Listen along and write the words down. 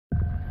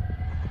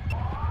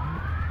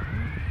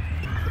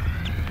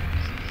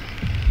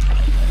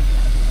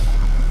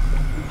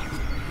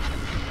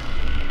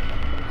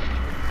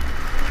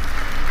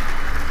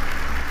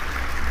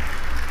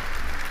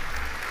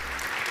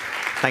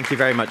Thank you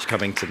very much,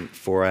 Covington,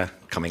 for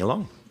coming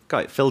along.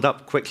 Got it filled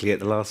up quickly at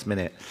the last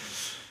minute.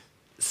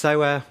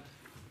 So,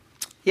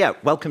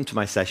 welcome to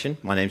my session.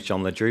 My name's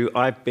John LeDrew.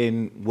 I've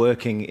been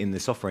working in the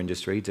software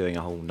industry, doing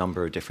a whole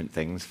number of different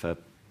things for,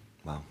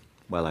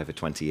 well over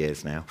 20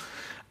 years now.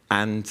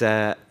 And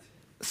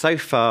so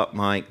far,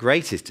 my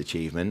greatest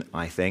achievement,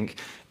 I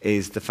think,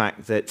 is the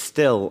fact that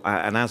still,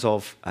 and as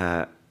of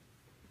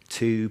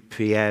 2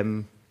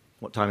 p.m.,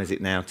 what time is it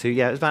now?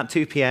 It's about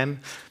 2 p.m.,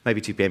 maybe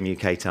 2 p.m.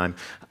 UK time.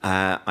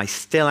 I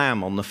still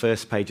am on the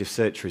first page of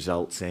search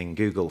results in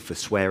Google for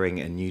swearing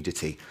and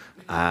nudity,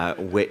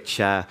 which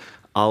I'll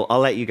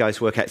let you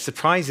guys work out.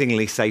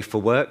 Surprisingly safe for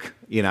work,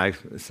 but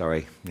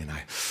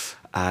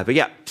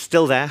yeah,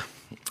 still there.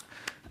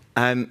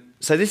 So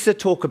this is a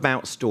talk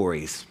about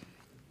stories.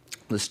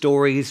 The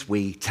stories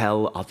we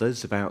tell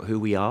others about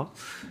who we are,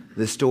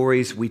 the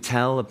stories we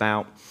tell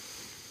about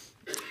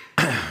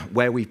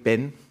where we've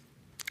been,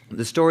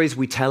 the stories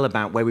we tell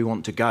about where we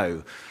want to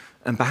go,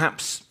 and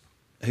perhaps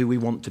who we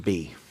want to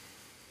be.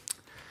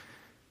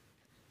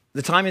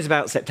 The time is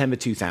about September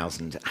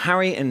 2000.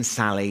 Harry and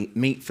Sally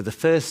meet for the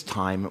first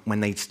time when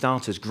they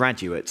start as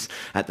graduates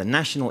at the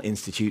National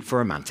Institute for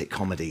Romantic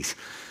Comedies.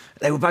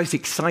 They were both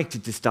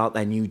excited to start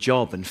their new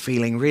job and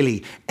feeling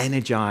really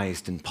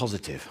energized and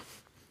positive.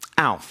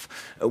 Alf,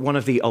 one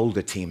of the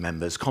older team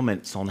members,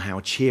 comments on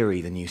how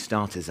cheery the new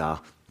starters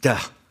are. Duh,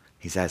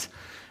 he says,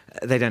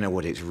 they don't know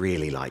what it's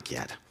really like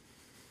yet.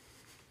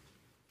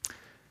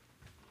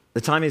 The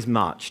time is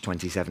March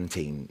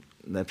 2017.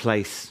 The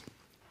place,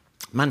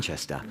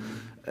 Manchester,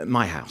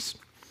 my house.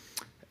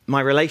 My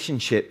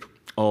relationship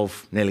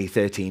of nearly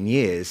 13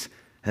 years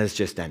has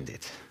just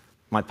ended.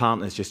 My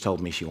partner's just told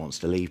me she wants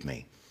to leave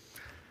me.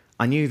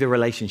 I knew the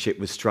relationship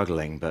was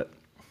struggling, but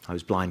I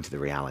was blind to the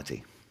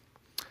reality.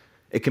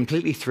 It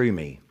completely threw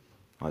me.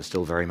 I was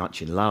still very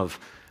much in love.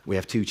 We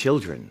have 2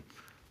 children.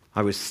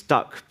 I was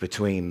stuck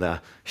between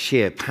the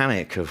sheer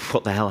panic of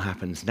what the hell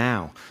happens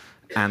now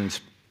and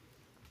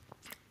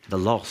the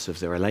loss of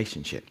the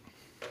relationship.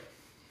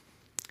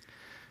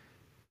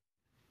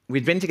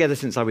 We'd been together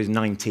since I was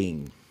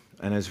 19,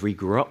 and as we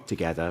grew up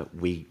together,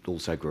 we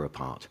also grew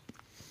apart.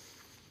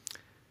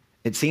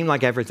 It seemed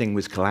like everything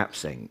was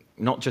collapsing,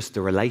 not just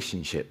the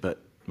relationship, but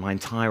my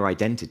entire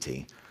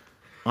identity.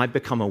 I'd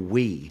become a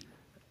we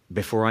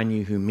before I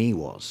knew who me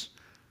was,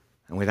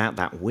 and without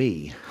that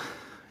we,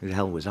 who the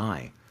hell was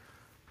I?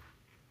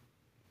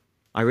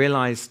 I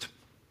realized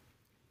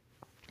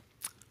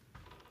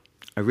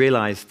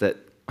that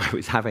I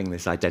was having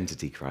this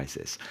identity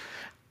crisis,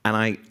 and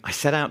I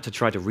set out to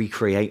try to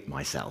recreate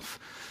myself.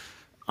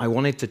 I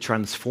wanted to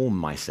transform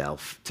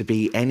myself to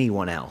be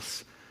anyone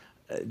else,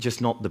 just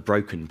not the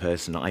broken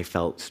person I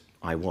felt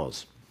I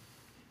was.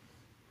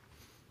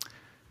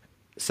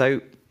 So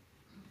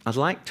I'd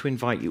like to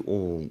invite you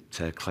all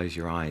to close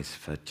your eyes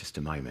for just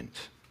a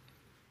moment,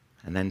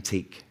 and then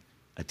take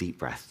a deep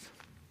breath.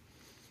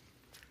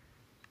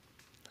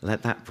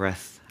 Let that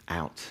breath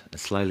out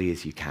as slowly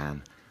as you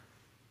can,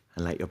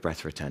 and let your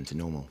breath return to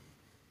normal.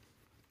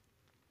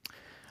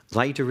 I'd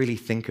like you to really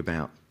think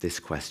about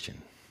this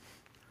question.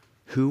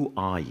 Who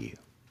are you?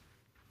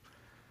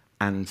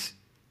 And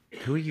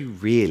who are you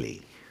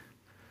really?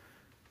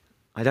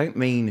 I don't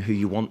mean who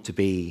you want to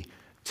be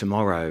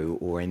tomorrow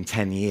or in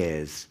 10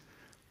 years.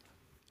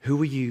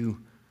 Who are you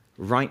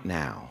right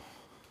now,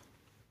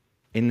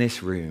 in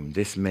this room,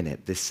 this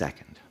minute, this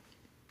second?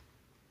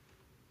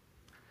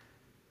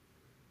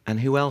 And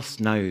who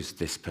else knows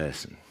this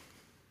person?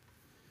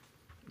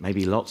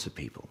 Maybe lots of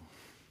people.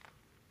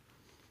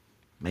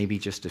 Maybe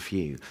just a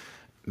few.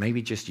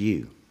 Maybe just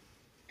you.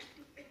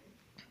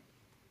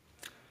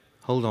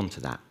 Hold on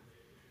to that.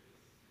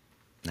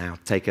 Now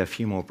take a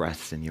few more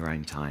breaths in your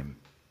own time,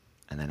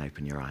 and then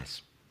open your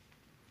eyes.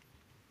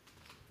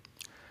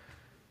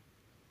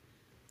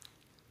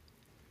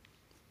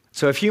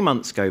 So a few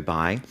months go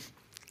by,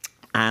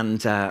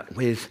 and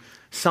with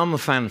some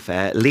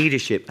fanfare,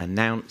 leadership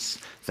announced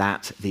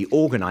that the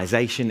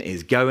organization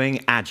is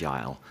going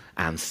agile,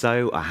 and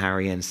so are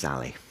Harry and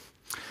Sally.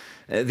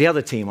 The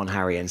other team on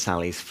Harry and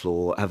Sally's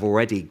floor have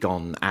already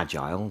gone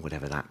agile,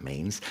 whatever that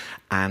means,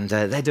 and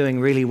they're doing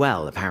really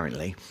well,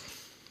 apparently.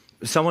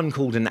 Someone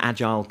called an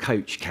Agile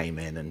coach came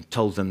in and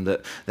told them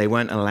that they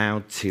weren't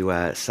allowed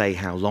to say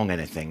how long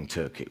anything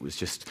took. It was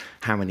just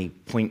how many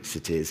points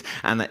it is.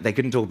 And that they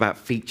couldn't talk about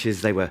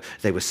features. They were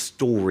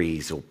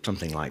stories or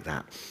something like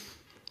that.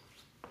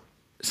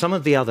 Some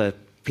of the other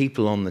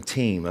people on the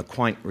team are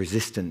quite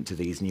resistant to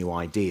these new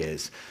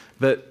ideas.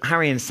 But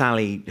Harry and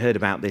Sally heard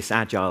about this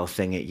Agile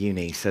thing at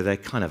uni, so they're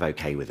kind of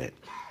okay with it.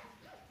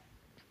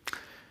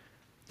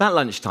 That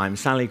lunchtime,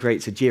 Sally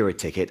creates a Jira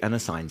ticket and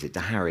assigns it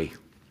to Harry.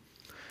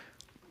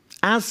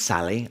 As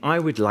Sally, I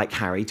would like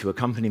Harry to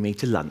accompany me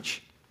to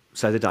lunch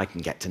so that I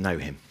can get to know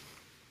him.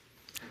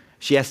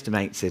 She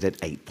estimates it at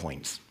 8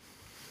 points.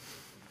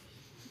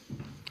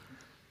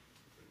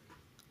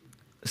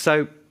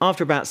 So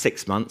after about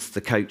 6 months,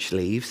 the coach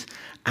leaves,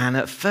 and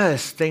at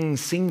first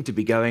things seem to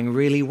be going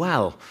really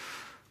well.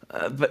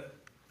 But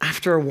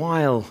after a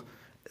while,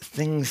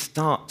 things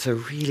start to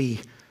really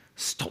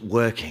stop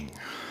working.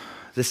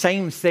 The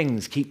same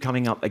things keep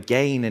coming up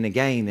again and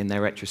again in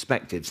their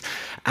retrospectives,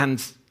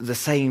 and the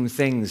same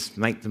things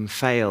make them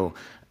fail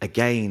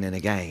again and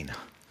again.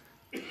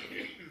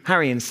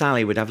 Harry and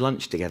Sally would have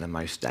lunch together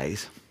most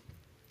days.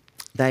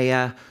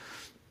 They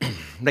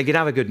could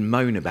have a good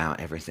moan about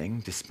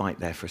everything, despite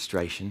their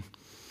frustration.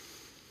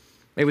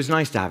 It was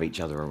nice to have each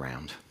other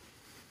around.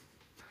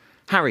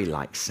 Harry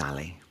liked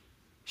Sally.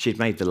 She'd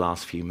made the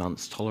last few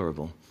months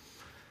tolerable.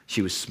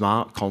 She was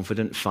smart,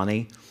 confident,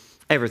 funny,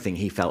 everything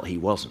he felt he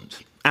wasn't.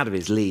 Out of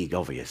his league,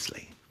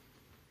 obviously.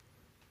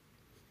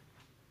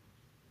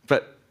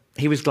 But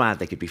he was glad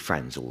they could be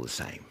friends all the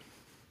same,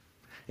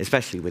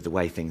 especially with the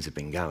way things had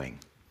been going.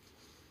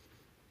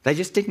 They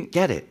just didn't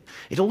get it.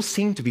 It all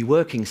seemed to be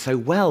working so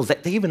well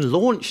that they even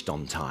launched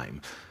on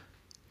time.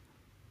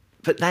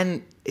 But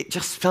then it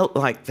just felt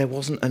like there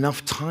wasn't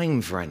enough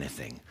time for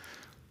anything,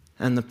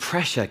 and the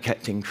pressure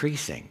kept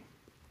increasing.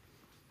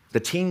 The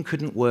team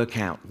couldn't work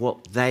out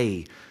what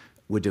they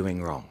were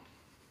doing wrong.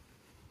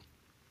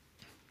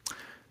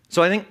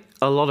 So I think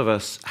a lot of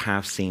us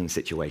have seen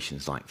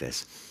situations like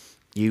this.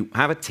 You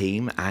have a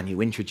team and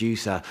you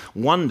introduce a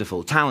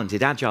wonderful,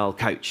 talented, agile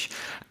coach,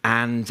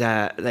 and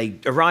they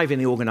arrive in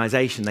the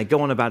organization, they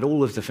go on about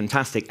all of the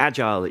fantastic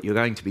agile that you're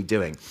going to be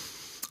doing.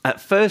 At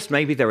first,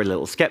 maybe they're a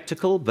little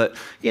skeptical, but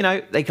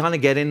they kind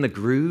of get in the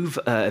groove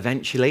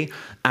eventually,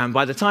 and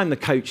by the time the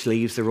coach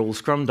leaves, they're all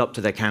scrummed up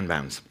to their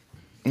Kanbans.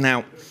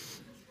 Now,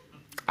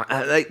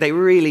 they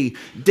really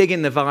dig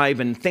in the vibe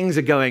and things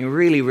are going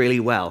really, really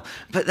well.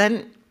 But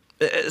then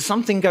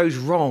something goes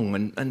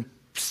wrong and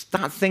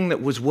that thing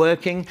that was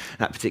working,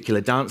 that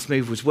particular dance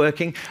move was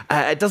working,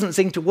 it doesn't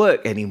seem to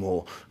work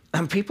anymore.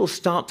 And people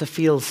start to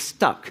feel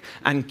stuck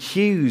and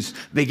cues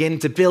begin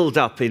to build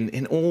up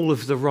in all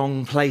of the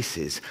wrong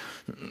places.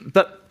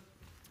 But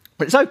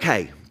it's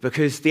okay,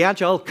 because the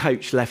Agile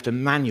coach left a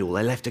manual,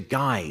 they left a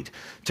guide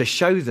to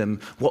show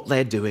them what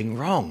they're doing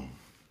wrong.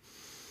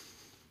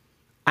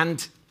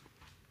 And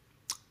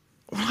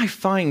what I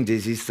find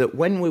is that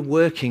when we're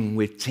working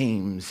with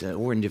teams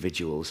or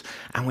individuals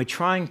and we're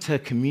trying to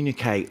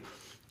communicate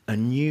a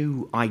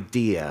new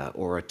idea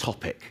or a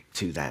topic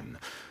to them,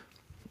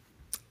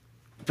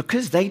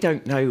 because they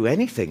don't know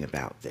anything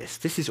about this,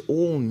 this is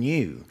all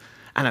new.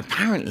 And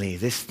apparently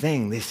this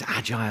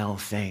agile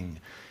thing,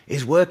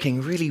 is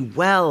working really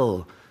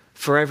well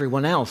for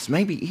everyone else,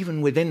 maybe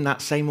even within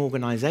that same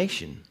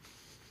organization.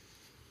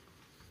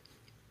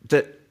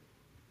 That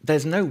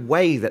there's no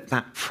way that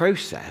that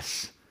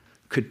process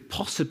could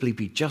possibly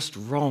be just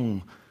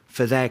wrong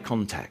for their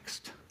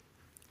context.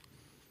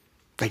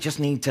 They just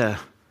need to,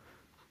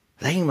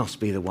 they must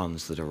be the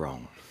ones that are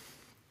wrong.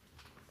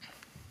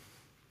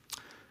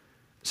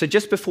 So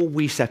just before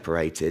we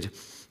separated,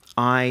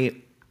 I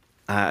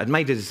had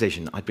made a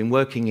decision. I'd been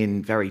working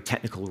in very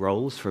technical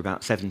roles for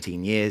about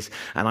 17 years,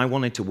 and I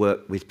wanted to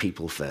work with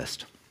people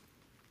first.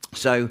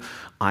 So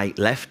I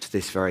left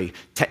this very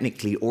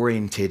technically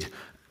oriented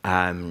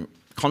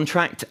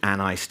contract,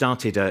 and I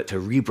started to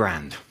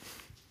rebrand.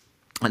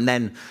 And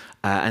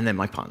then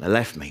my partner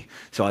left me.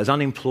 So I was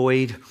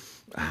unemployed,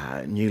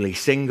 newly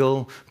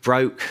single,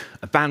 broke,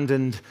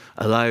 abandoned,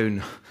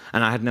 alone,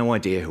 and I had no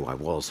idea who I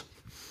was.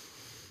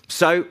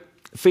 So,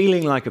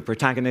 feeling like a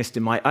protagonist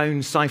in my own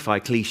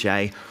sci-fi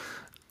cliché,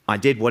 I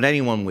did what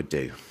anyone would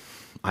do.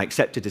 I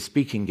accepted a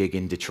speaking gig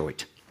in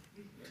Detroit.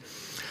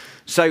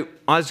 So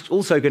I was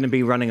also going to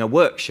be running a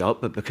workshop,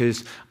 but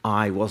because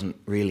I wasn't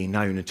really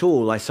known at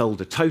all, I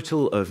sold a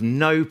total of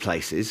no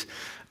places,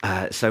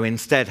 so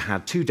instead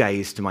had 2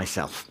 days to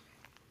myself.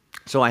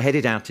 So I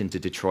headed out into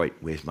Detroit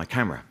with my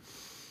camera.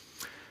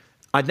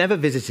 I'd never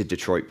visited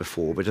Detroit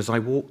before, but as I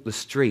walked the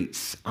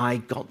streets, I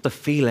got the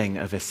feeling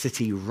of a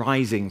city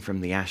rising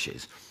from the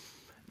ashes.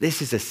 This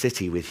is a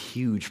city with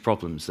huge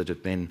problems that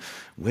have been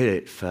with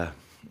it for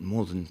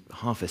more than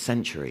half a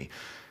century.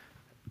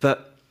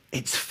 But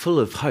it's full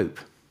of hope.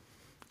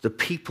 The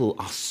people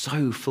are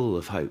so full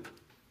of hope.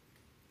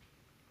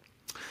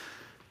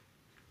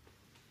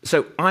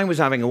 So I was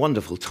having a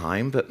wonderful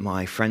time, but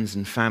my friends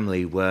and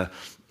family were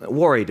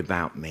worried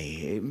about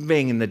me,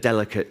 being in the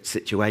delicate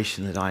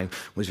situation that I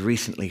was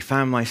recently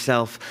found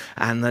myself,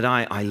 and that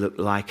I looked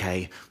like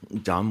a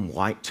dumb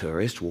white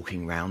tourist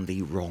walking around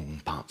the wrong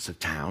parts of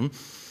town.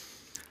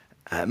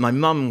 My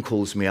mum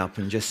calls me up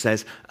and just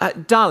says,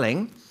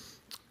 "Darling,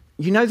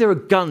 you know there are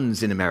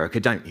guns in America,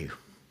 don't you?"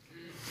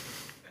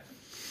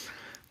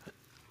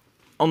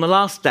 On the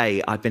last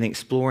day, I'd been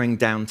exploring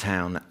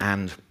downtown,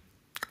 and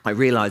I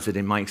realized that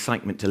in my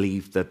excitement to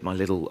leave my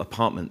little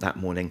apartment that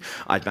morning,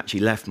 I'd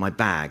actually left my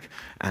bag,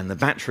 and the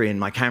battery in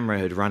my camera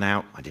had run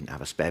out. I didn't have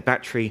a spare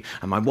battery,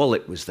 and my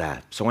wallet was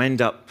there. So I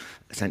ended up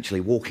essentially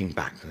walking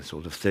back, a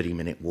sort of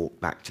 30-minute walk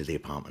back to the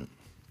apartment.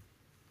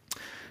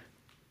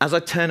 As I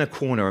turn a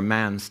corner, a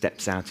man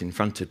steps out in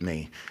front of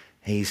me.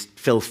 He's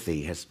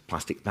filthy, has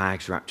plastic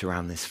bags wrapped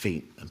around his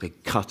feet, a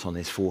big cut on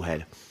his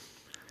forehead.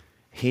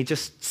 He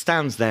just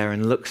stands there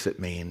and looks at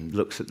me and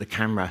looks at the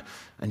camera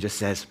and just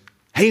says,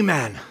 "Hey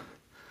man,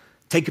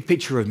 take a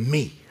picture of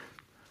me.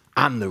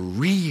 I'm the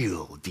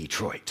real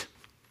Detroit."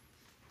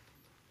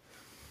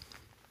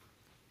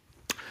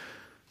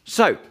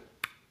 So,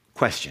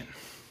 question.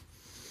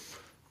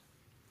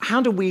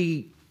 How do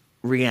we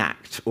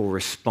react or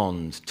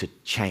respond to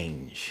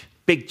change?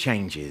 Big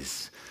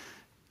changes,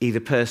 either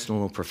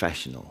personal or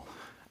professional.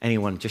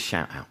 Anyone, just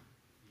shout out.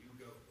 You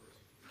go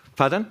first.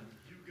 Pardon?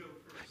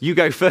 You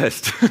go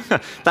first. You go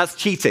first. That's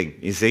cheating,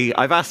 you see.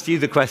 I've asked you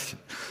the question.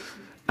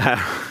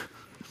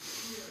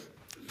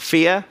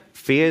 Fear.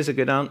 Fear is a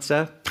good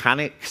answer.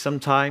 Panic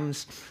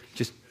sometimes.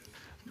 Just,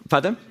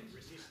 pardon?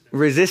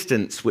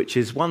 Resistance, which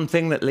is one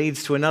thing that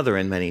leads to another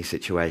in many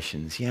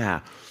situations. Yeah.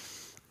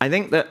 I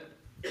think that,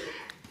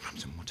 grab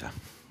some water.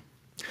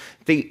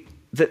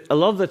 That a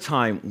lot of the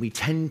time we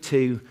tend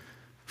to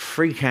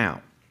freak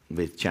out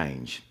with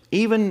change.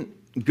 Even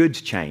good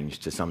change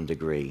to some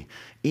degree,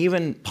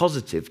 even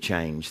positive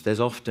change, there's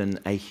often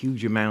a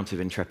huge amount of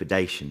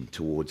intrepidation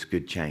towards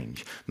good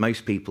change.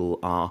 Most people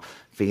are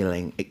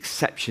feeling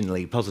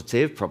exceptionally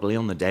positive, probably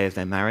on the day of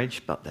their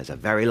marriage, but there's a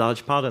very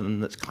large part of them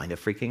that's kind of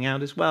freaking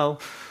out as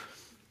well.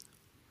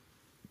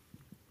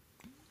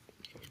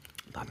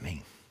 Like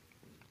me.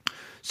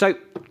 So,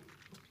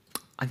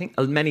 I think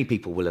many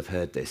people will have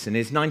heard this. In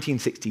his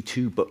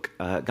 1962 book,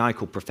 a guy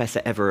called Professor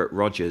Everett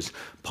Rogers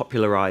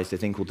popularized a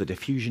thing called the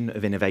diffusion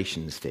of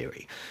innovations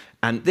theory.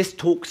 And this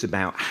talks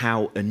about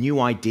how a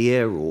new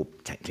idea or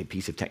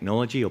piece of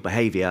technology or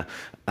behavior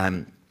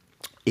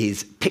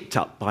is picked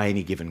up by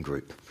any given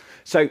group.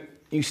 So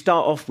you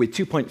start off with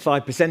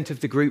 2.5% of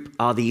the group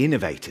are the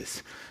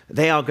innovators.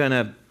 They are going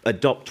to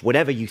adopt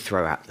whatever you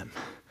throw at them.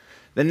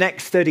 The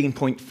next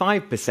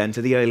 13.5%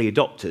 are the early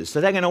adopters. So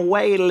they're going to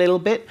wait a little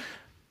bit.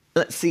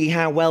 Let's see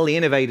how well the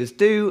innovators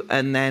do,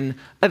 and then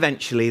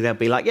eventually they'll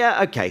be like,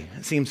 yeah, okay,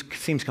 it seems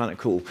kind of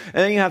cool. And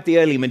then you have the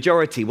early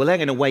majority. Well, they're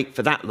going to wait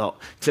for that lot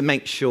to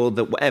make sure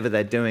that whatever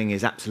they're doing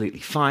is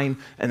absolutely fine,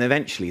 and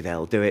eventually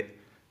they'll do it.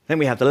 Then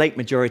we have the late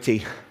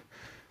majority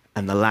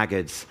and the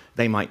laggards.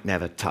 They might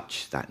never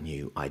touch that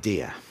new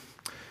idea.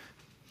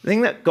 The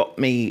thing that got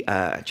me,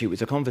 actually,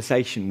 was a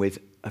conversation with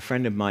a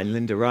friend of mine,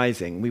 Linda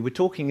Rising. We were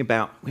talking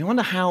about, we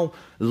wonder how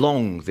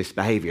long this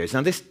behavior is.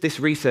 Now, this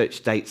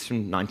research dates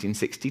from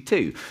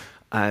 1962,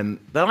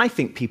 but I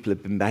think people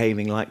have been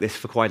behaving like this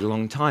for quite a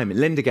long time. And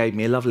Linda gave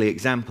me a lovely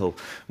example,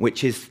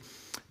 which is,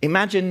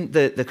 imagine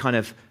the kind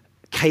of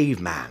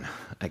caveman,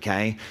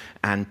 okay?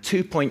 And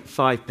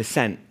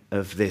 2.5%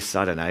 of this,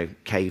 I don't know,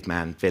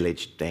 caveman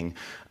village thing,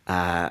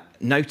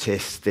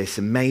 notice this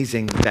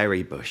amazing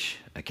berry bush,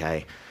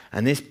 okay?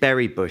 And this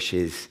berry bush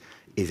is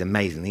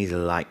amazing. These are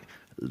like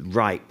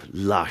ripe,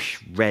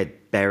 lush, red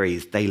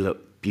berries. They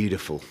look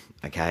beautiful,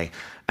 okay?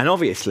 And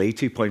obviously,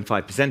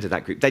 2.5% of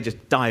that group, they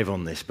just dive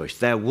on this bush.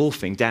 They're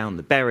wolfing down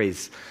the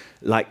berries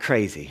like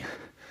crazy.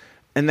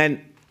 And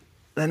then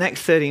the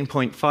next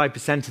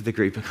 13.5% of the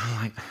group are kind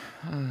of like,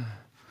 oh,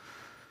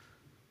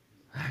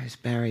 those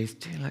berries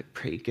do look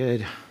pretty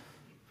good.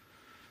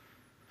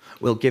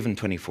 We'll give them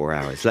 24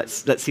 hours.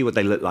 Let's see what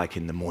they look like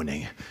in the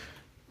morning.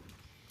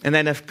 And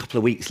then a couple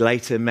of weeks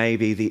later,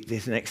 maybe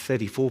this next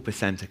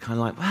 34% are kind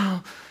of like,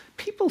 well,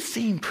 people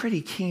seem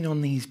pretty keen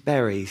on these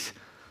berries.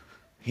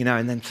 You know,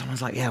 and then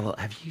someone's like, yeah, well,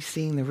 have you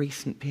seen the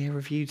recent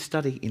peer-reviewed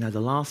study? You know, the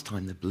last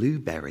time the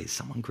blueberries,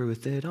 someone grew a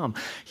third arm.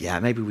 Yeah,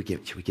 maybe we'll give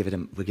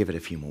it a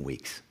few more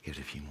weeks. Give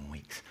it a few more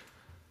weeks.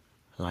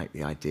 I like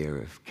the idea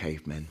of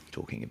cavemen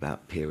talking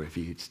about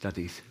peer-reviewed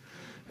studies.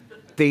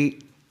 Then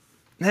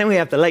we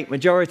have the late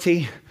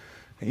majority.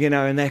 You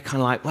know, and they're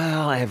kind of like,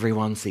 well,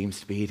 everyone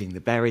seems to be eating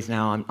the berries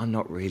now. I'm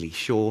not really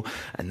sure.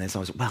 And then I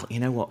was, well, you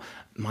know what?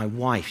 My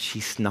wife, she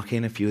snuck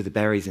in a few of the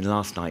berries in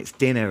last night's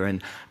dinner, and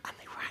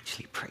they were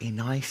actually pretty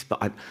nice.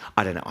 But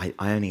I don't know. I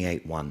only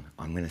ate one.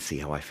 I'm going to see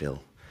how I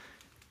feel.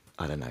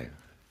 I don't know,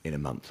 in a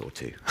month or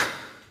two.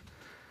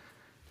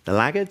 The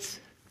laggards?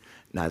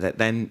 No,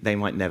 then they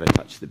might never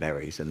touch the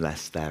berries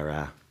unless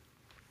the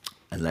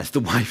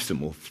wives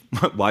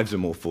are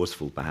more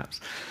forceful, perhaps.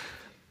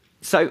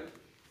 So,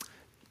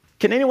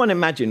 can anyone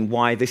imagine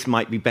why this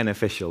might be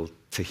beneficial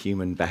to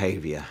human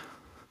behavior?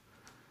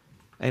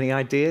 Any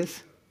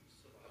ideas?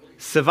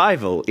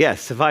 Survival.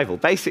 Yes, survival.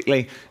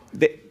 Basically,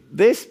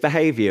 this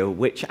behavior,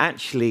 which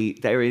actually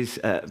there is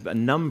a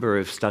number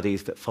of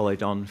studies that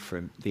followed on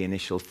from the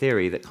initial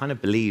theory that kind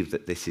of believe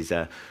that this is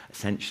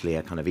essentially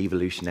a kind of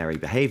evolutionary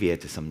behavior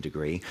to some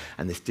degree,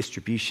 and this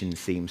distribution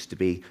seems to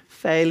be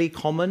fairly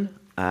common,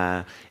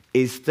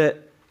 is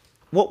that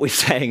what we're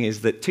saying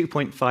is that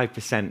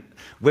 2.5%,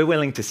 we're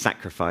willing to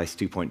sacrifice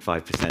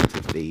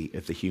 2.5%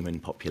 of the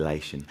human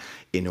population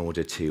in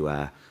order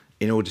to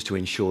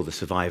ensure the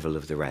survival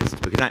of the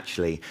rest. Because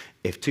actually,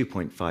 if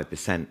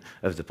 2.5%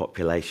 of the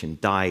population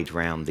died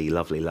round the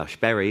lovely lush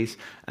berries,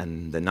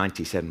 and the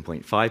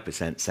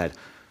 97.5% said,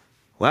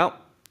 well,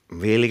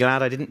 I'm really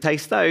glad I didn't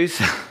taste those,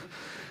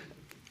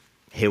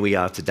 here we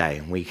are today,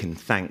 and we can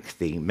thank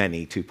the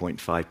many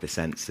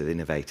 2.5% of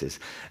innovators.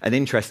 An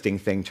interesting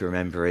thing to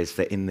remember is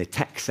that in the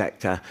tech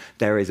sector,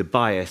 there is a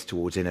bias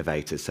towards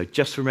innovators. So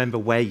just remember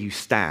where you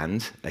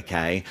stand,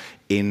 okay,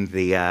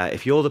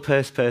 if you're the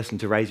first person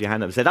to raise your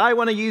hand up and said, I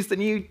want to use the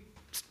new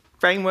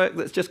framework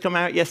that's just come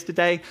out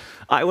yesterday,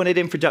 I want it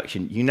in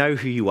production, you know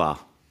who you are.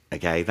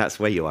 okay? That's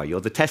where you are.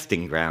 You're the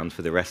testing ground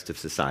for the rest of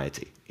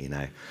society, you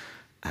know.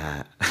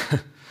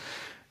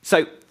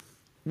 So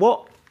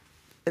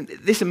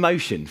this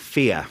emotion,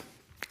 fear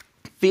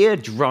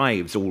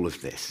drives all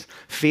of this.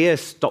 Fear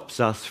stops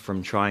us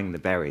from trying the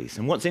berries.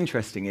 And what's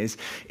interesting is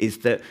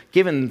that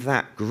given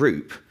that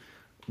group,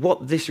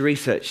 what this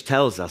research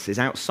tells us is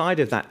outside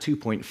of that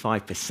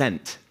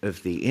 2.5%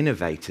 of the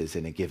innovators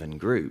in a given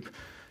group,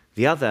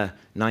 the other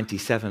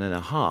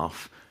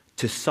 97.5%,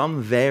 to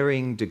some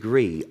varying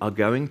degree, are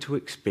going to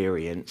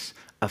experience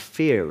a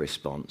fear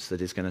response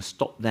that is going to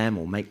stop them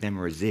or make them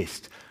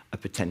resist a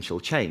potential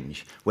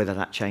change, whether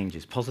that change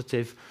is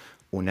positive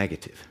or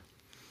negative.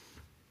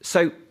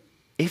 So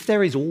if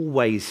there is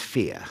always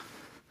fear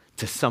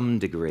to some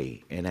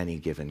degree in any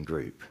given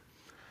group,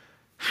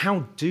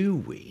 how do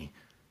we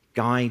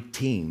guide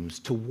teams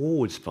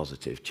towards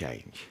positive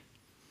change?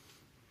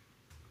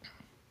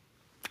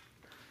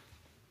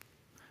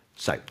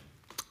 So,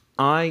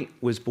 I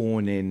was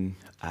born in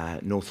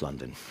North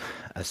London,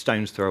 a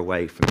stone's throw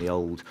away from the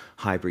old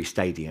Highbury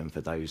Stadium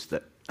for those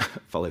that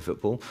follow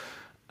football.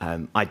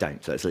 I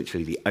don't, so it's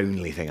literally the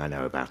only thing I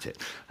know about it.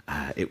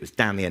 It was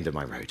down the end of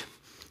my road.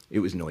 It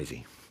was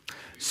noisy.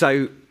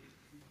 So,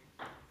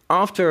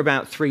 after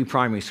about 3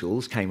 primary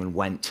schools came and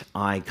went,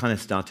 I kind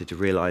of started to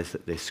realize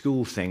that this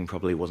school thing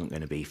probably wasn't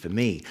going to be for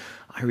me.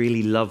 I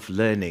really loved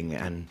learning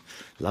and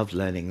loved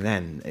learning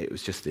then. It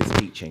was just this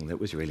teaching that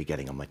was really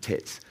getting on my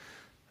tits.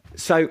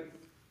 So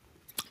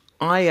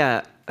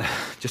I,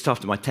 just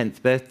after my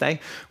 10th birthday,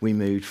 we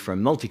moved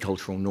from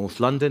multicultural North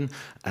London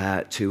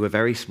to a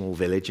very small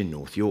village in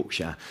North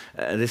Yorkshire.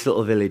 This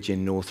little village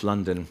in North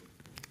London,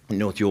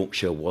 North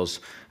Yorkshire,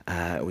 was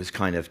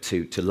kind of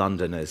to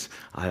London as,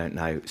 I don't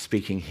know,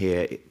 speaking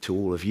here to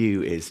all of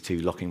you is to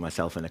locking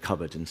myself in a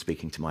cupboard and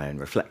speaking to my own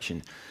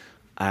reflection.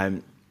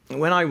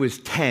 When I was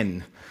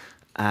 10,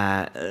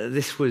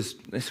 this was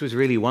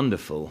really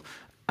wonderful.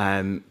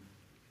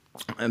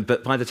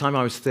 But by the time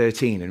I was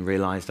 13 and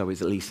realized I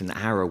was at least an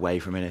hour away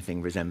from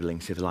anything resembling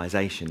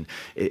civilization,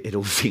 it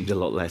all seemed a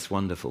lot less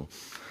wonderful.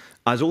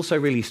 I was also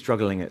really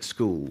struggling at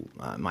school.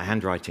 My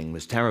handwriting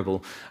was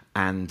terrible,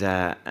 and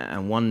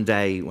one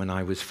day when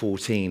I was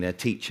 14, a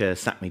teacher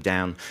sat me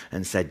down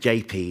and said,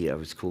 JP, I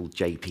was called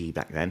JP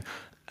back then,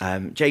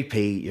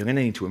 JP, you're going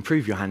to need to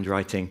improve your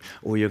handwriting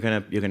or you're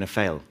going to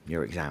fail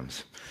your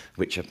exams,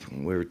 which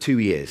were 2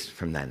 years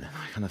from then.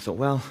 I kind of thought,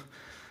 well,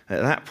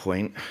 at that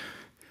point,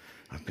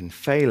 I've been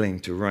failing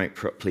to write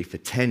properly for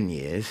 10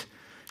 years.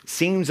 It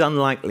seems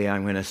unlikely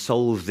I'm going to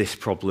solve this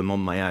problem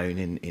on my own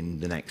in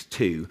the next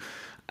 2.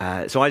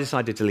 So I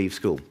decided to leave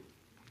school.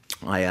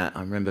 I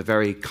remember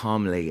very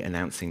calmly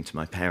announcing to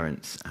my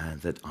parents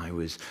that I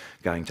was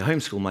going to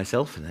homeschool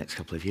myself for the next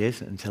couple of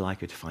years until I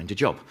could find a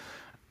job.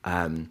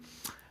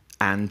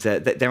 And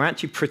they're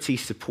actually pretty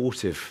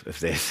supportive of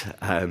this.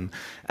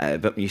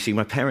 But you see,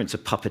 my parents are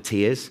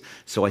puppeteers.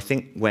 So I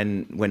think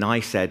when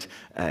I said,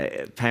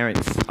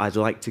 parents, I'd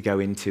like to go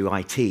into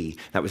IT,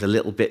 that was a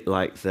little bit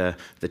like the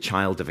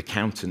child of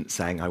accountant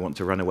saying, I want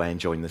to run away and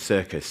join the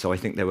circus. So I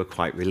think they were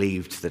quite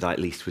relieved that I at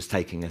least was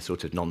taking a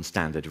sort of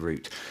non-standard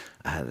route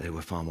they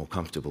were far more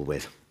comfortable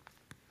with.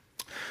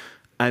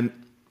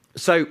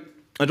 So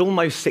at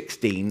almost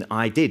 16,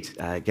 I did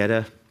get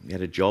a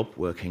job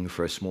working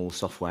for a small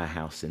software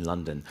house in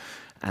London.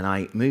 And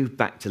I moved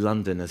back to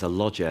London as a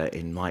lodger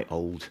in my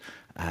old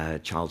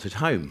childhood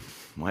home,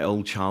 my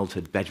old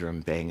childhood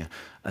bedroom being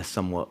a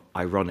somewhat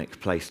ironic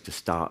place to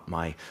start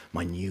my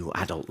new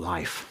adult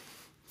life.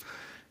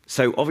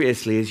 So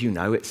obviously, as you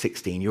know, at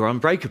 16, you're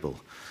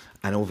unbreakable.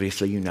 And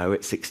obviously, you know,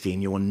 at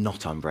 16, you're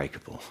not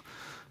unbreakable.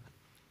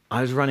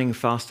 I was running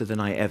faster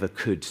than I ever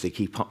could to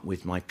keep up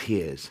with my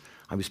peers.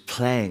 I was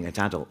playing at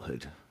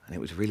adulthood, and it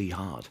was really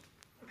hard.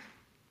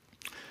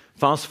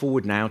 Fast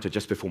forward now to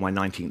just before my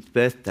 19th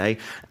birthday,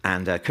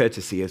 and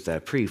courtesy of the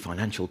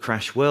pre-financial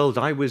crash world,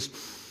 I was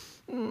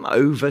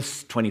over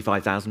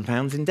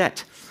 £25,000 in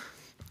debt.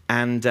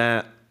 And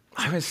I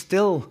was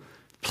still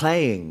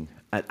playing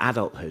at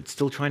adulthood,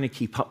 still trying to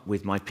keep up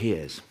with my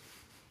peers.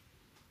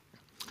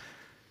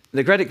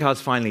 The credit cards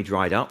finally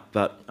dried up,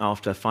 but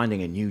after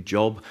finding a new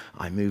job,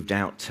 I moved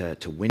out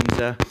to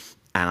Windsor,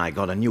 and I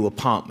got a new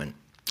apartment.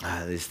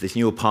 This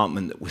new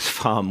apartment that was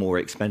far more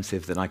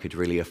expensive than I could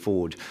really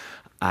afford.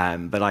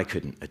 But I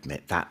couldn't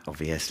admit that,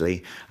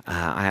 obviously.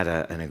 I had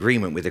an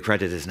agreement with the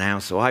creditors now,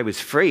 so I was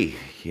free,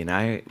 you know,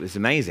 it was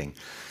amazing.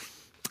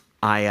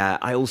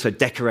 I also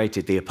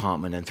decorated the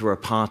apartment and threw a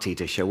party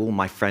to show all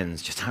my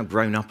friends just how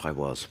grown up I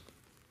was.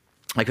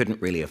 I couldn't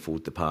really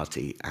afford the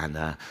party,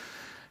 and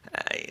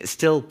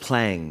still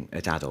playing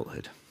at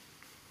adulthood.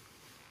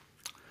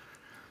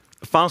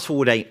 Fast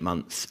forward 8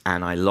 months,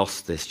 and I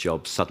lost this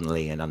job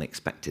suddenly and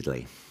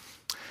unexpectedly.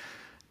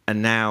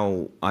 And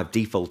now I've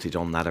defaulted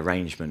on that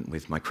arrangement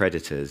with my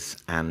creditors,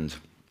 and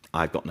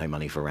I've got no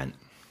money for rent.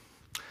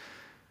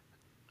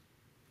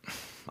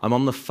 I'm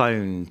on the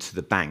phone to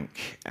the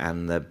bank,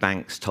 and the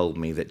bank's told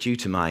me that due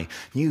to my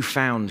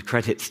newfound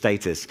credit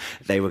status,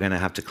 they were going to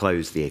have to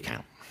close the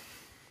account.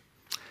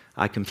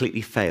 I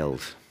completely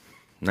failed.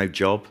 No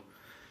job,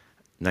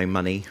 no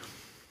money.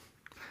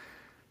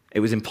 It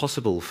was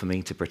impossible for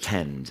me to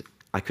pretend.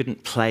 I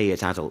couldn't play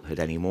at adulthood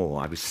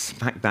anymore. I was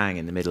smack bang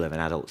in the middle of an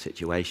adult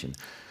situation,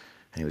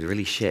 and it was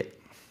really shit.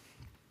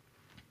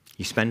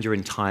 You spend your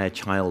entire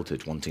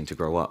childhood wanting to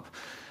grow up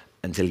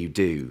until you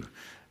do,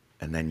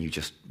 and then you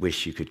just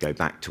wish you could go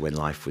back to when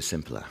life was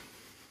simpler.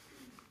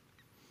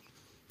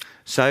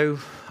 So,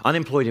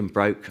 unemployed and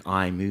broke,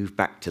 I moved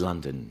back to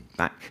London,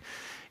 back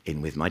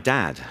in with my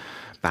dad,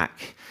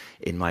 back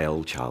in my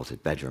old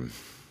childhood bedroom.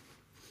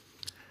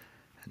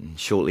 And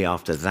shortly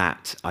after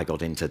that, I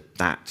got into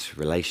that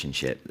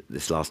relationship.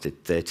 This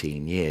lasted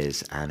 13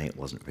 years, and it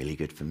wasn't really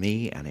good for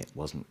me, and it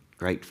wasn't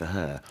great for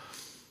her.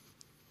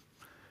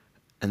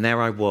 And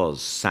there I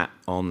was, sat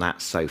on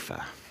that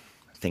sofa,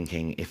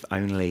 thinking if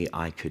only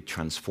I could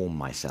transform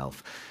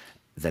myself,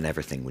 then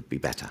everything would be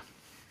better.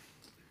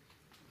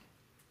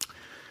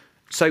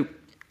 So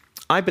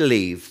I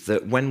believe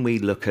that when we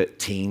look at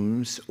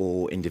teams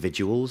or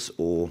individuals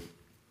or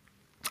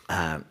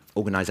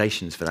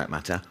organizations for that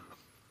matter,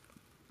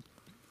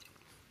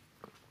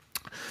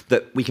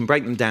 that we can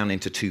break them down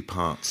into two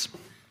parts.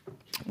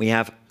 We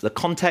have the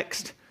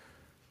context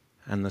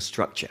and the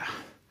structure.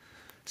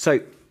 So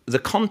the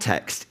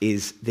context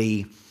is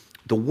the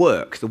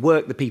work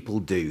that people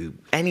do,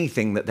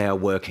 anything that they are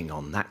working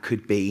on. That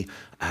could be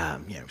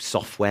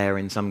software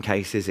in some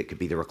cases, it could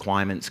be the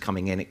requirements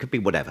coming in, it could be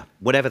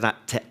whatever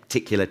that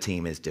particular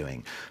team is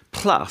doing,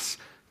 plus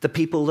the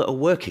people that are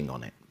working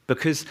on it,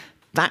 because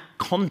that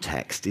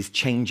context is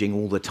changing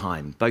all the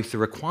time. Both the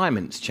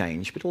requirements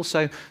change, but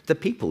also the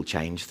people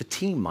change, the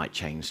team might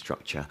change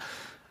structure.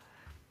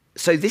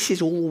 So this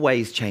is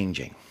always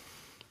changing.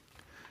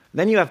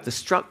 Then you have the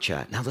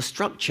structure. Now the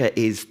structure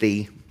is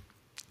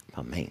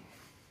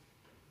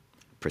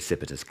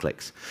precipitous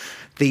clicks.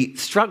 The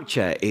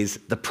structure is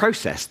the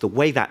process, the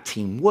way that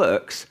team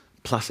works,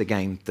 plus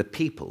again, the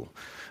people.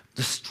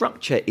 The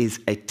structure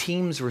is a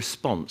team's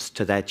response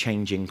to their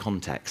changing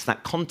context.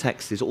 That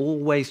context is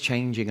always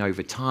changing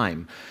over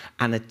time,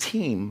 and a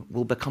team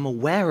will become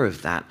aware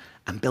of that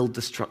and build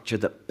the structure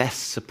that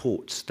best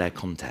supports their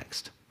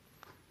context.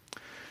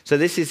 So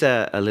this is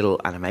a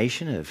little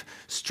animation of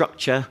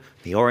structure.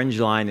 The orange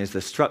line is the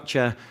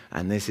structure,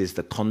 and this is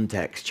the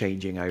context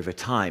changing over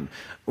time.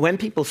 When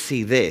people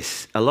see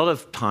this, a lot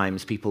of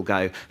times people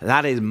go,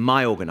 that is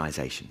my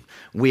organization.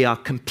 We are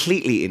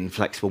completely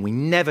inflexible. We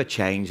never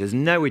change. There's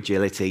no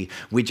agility.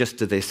 We just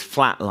do this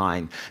flat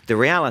line. The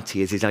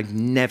reality is I've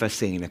never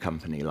seen a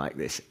company like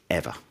this,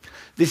 ever.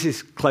 This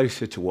is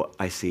closer to what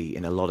I see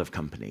in a lot of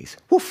companies.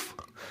 Woof!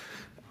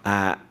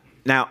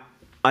 Now,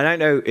 I don't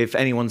know if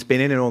anyone's been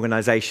in an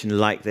organization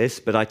like this,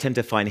 but I tend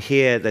to find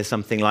here there's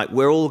something like,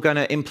 we're all going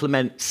to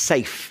implement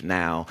SAFe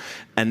now.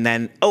 And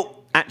then,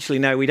 oh, actually,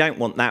 no, we don't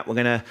want that.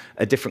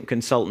 A different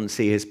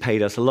consultancy has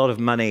paid us a lot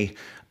of money,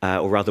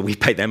 or rather, we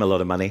paid them a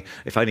lot of money,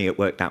 if only it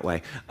worked that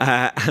way.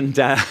 And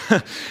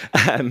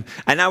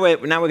now we're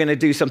going to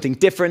do something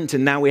different,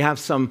 and now we have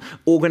some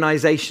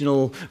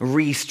organizational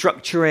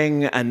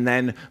restructuring, and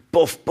then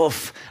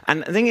boof.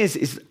 And the thing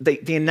is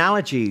the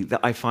analogy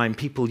that I find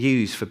people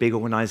use for big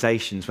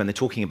organizations when they're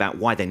talking about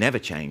why they never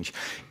change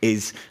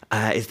is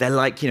they're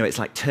like, it's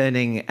like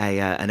turning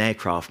an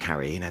aircraft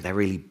carrier. They're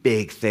really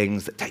big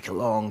things that take a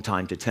long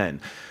time to turn.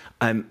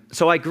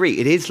 So I agree,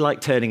 it is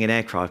like turning an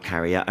aircraft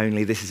carrier,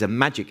 only this is a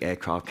magic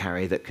aircraft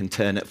carrier that can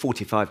turn at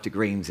 45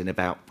 degrees in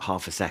about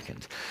half a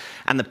second.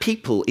 And the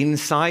people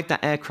inside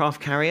that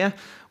aircraft carrier,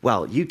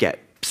 well, you get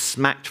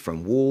smacked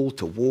from wall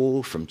to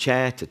wall, from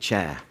chair to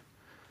chair.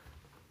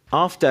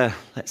 After,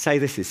 let's say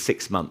this is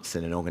 6 months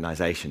in an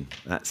organization,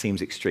 that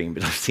seems extreme,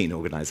 but I've seen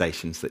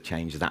organizations that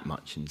change that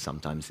much and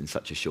sometimes in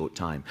such a short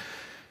time.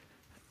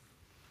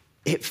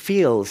 It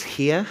feels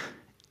here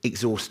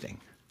exhausting,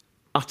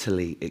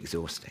 utterly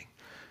exhausting.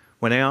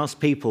 When I ask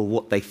people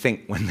what they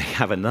think when they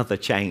have another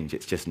change,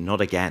 it's just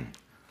not again.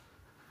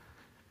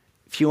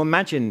 If you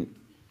imagine,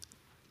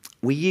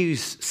 we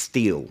use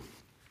steel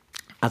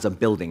as a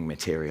building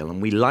material,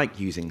 and we like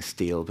using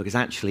steel because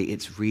actually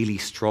it's really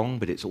strong,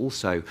 but it's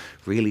also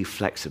really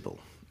flexible.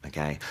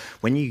 Okay?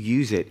 When you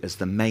use it as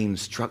the main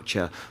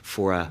structure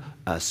for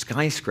a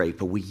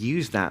skyscraper, we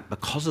use that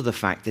because of the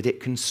fact that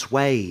it can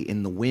sway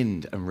in the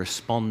wind and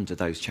respond to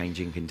those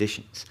changing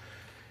conditions.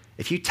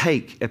 If you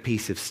take a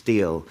piece of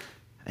steel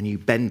and you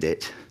bend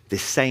it,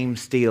 this same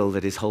steel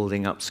that is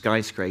holding up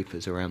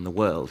skyscrapers around the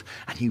world,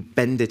 and you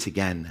bend it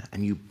again,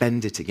 and you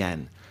bend it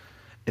again,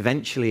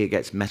 eventually it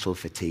gets metal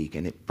fatigue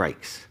and it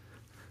breaks.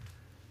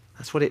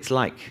 That's what it's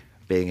like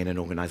being in an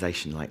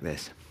organization like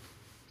this.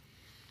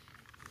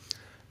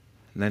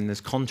 And then there's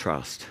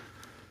contrast.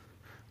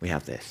 We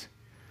have this.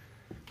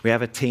 We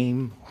have a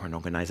team or an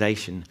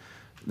organization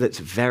that's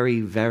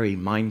very, very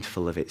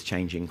mindful of its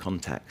changing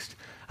context.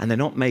 And they're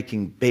not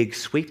making big,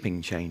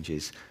 sweeping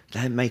changes.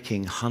 They're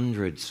making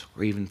hundreds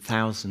or even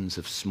thousands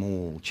of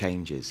small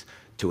changes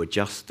to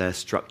adjust their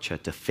structure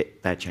to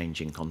fit their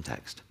changing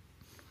context.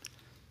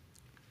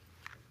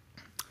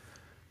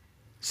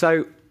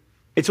 So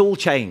it's all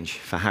change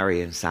for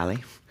Harry and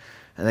Sally.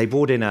 And they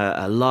brought in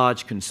a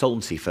large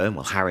consultancy firm.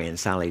 Well, Harry and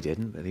Sally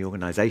didn't, but the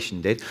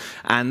organization did.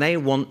 And they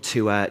want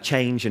to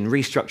change and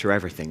restructure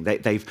everything.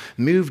 They've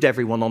moved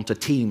everyone onto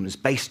teams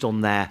based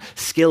on their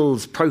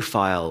skills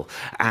profile.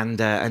 And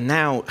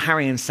now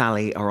Harry and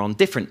Sally are on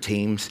different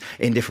teams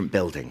in different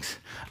buildings.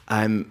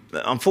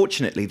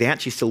 Unfortunately, they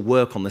actually still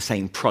work on the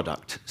same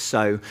product.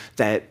 So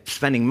they're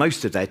spending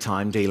most of their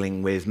time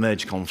dealing with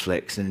merge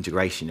conflicts and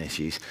integration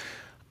issues.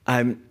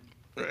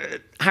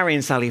 Harry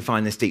and Sally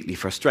find this deeply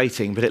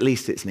frustrating, but at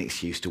least it's an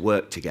excuse to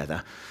work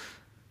together.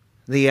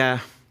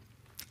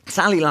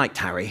 Sally liked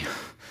Harry.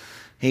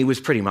 He was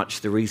pretty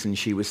much the reason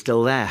she was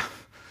still there.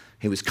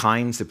 He was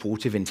kind,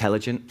 supportive,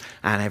 intelligent,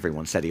 and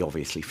everyone said he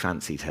obviously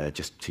fancied her,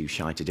 just too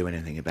shy to do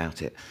anything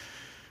about it.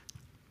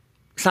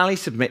 Sally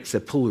submits a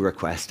pull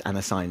request and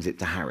assigns it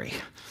to Harry.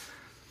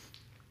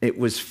 It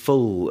was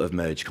full of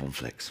merge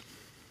conflicts.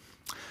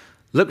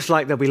 Looks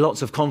like there'll be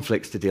lots of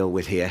conflicts to deal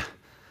with here.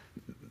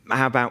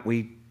 How about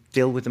we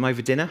deal with them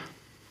over dinner?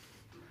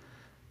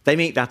 They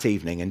meet that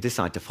evening and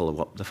decide to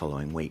follow up the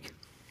following week.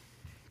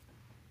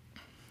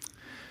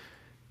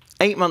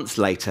 8 months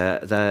later,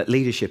 the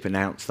leadership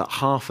announced that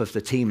half of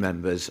the team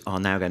members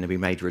are now going to be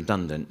made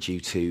redundant due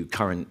to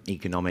current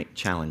economic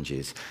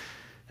challenges.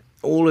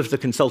 All of the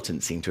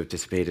consultants seem to have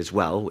disappeared as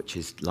well, which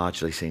is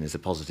largely seen as a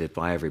positive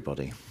by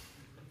everybody.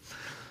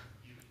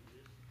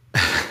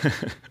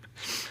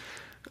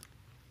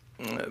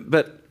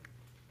 But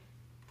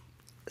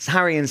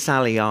Harry and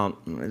Sally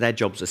their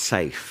jobs are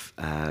safe,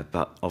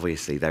 but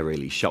obviously they're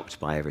really shocked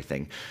by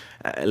everything.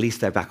 At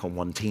least they're back on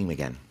one team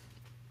again.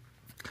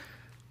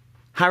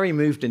 Harry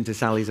moved into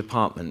Sally's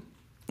apartment.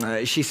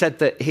 She said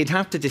that he'd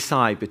have to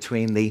decide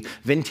between the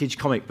vintage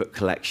comic book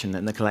collection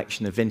and the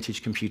collection of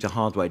vintage computer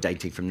hardware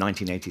dating from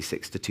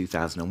 1986 to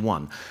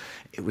 2001.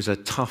 It was a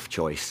tough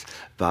choice,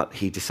 but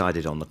he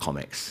decided on the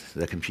comics.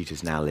 The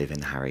computers now live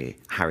in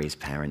Harry's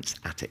parents'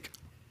 attic.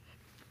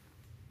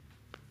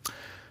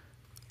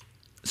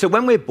 So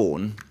when we're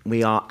born,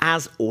 we are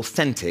as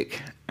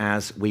authentic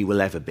as we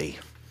will ever be.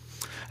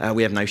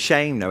 We have no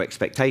shame, no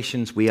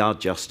expectations. We are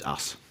just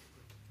us.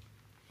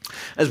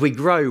 As we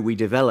grow, we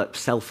develop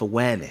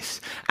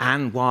self-awareness.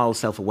 And while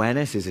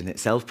self-awareness is in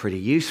itself pretty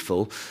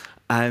useful,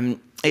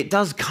 it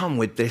does come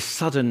with this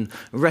sudden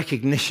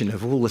recognition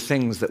of all the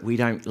things that we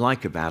don't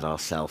like about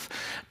ourselves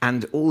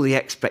and all the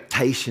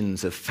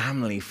expectations of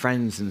family,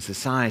 friends, and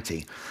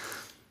society,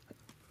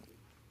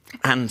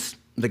 and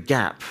the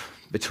gap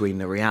between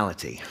the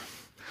reality.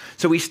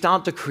 So we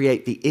start to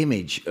create the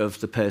image of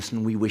the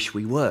person we wish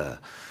we were.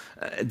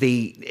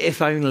 If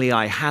only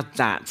I had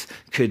that,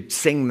 could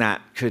sing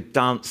that, could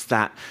dance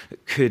that,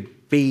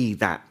 could be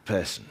that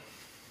person.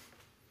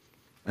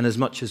 And as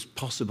much as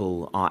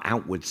possible, our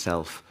outward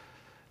self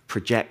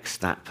projects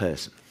that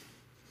person.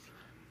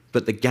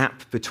 But the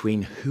gap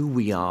between who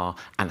we are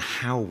and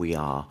how we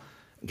are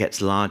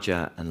gets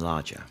larger and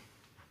larger.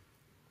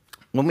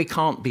 When we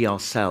can't be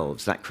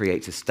ourselves, that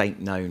creates a state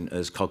known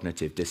as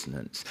cognitive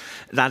dissonance.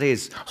 That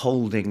is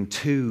holding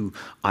two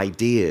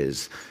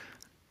ideas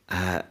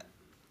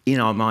in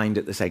our mind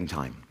at the same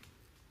time.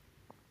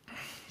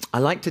 I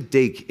like to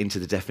dig into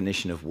the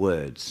definition of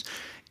words.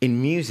 In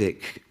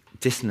music,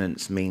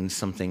 dissonance means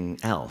something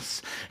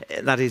else.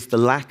 That is the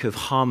lack of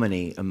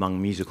harmony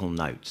among musical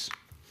notes.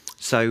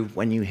 So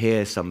when you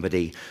hear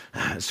somebody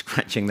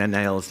scratching their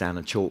nails down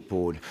a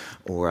chalkboard,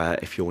 or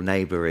if your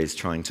neighbor is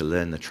trying to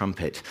learn the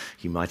trumpet,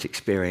 you might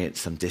experience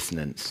some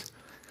dissonance.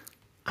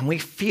 And we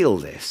feel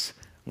this.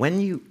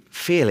 When you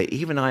feel it,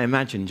 even I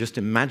imagine, just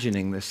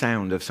imagining the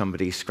sound of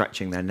somebody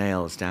scratching their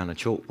nails down a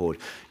chalkboard,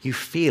 you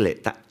feel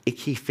it, that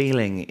icky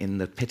feeling in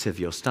the pit of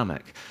your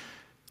stomach.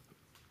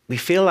 We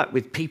feel that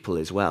with people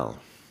as well.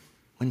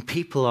 When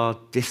people are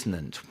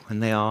dissonant, when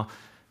they are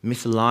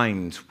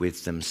misaligned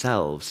with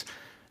themselves,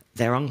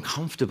 they're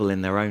uncomfortable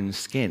in their own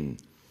skin,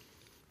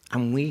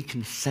 and we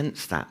can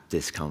sense that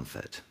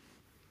discomfort.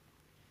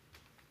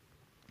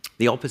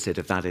 The opposite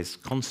of that is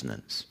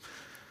consonance,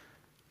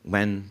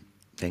 when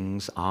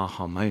things are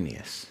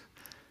harmonious.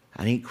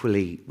 And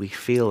equally, we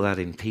feel that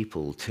in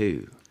people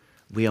too.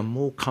 We are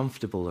more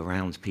comfortable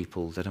around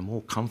people that are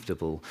more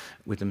comfortable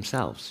with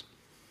themselves.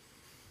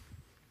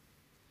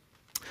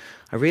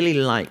 I really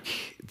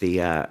like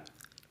the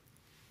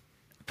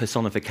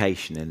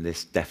personification in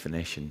this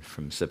definition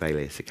from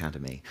Sibelius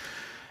Academy.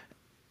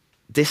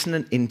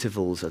 Dissonant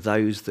intervals are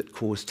those that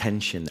cause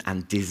tension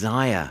and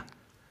desire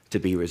to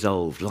be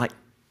resolved, like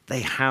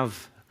they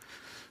have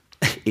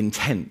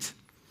intent.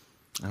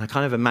 And I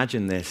kind of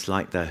imagine this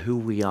like the who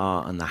we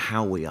are and the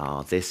how we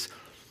are, this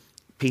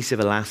piece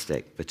of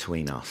elastic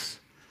between us.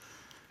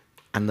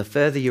 And the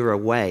further you're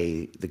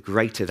away, the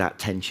greater that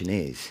tension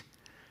is.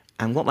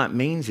 And what that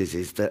means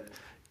is that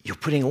you're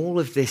putting all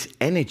of this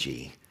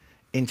energy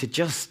into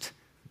just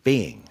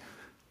being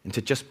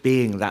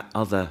that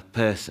other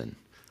person.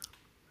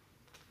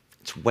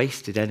 It's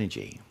wasted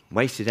energy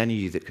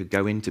that could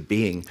go into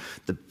being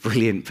the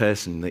brilliant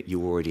person that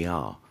you already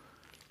are.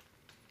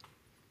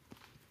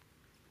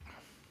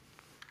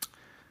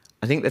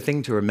 I think the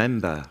thing to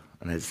remember,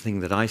 and it's the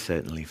thing that I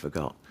certainly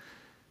forgot,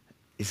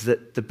 is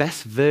that the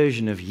best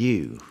version of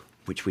you,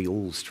 which we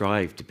all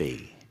strive to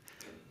be,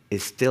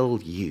 is still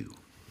you.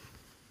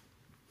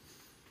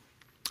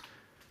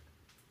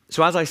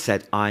 So as I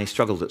said, I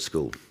struggled at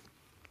school.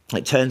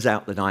 It turns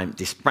out that I'm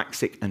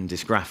dyspraxic and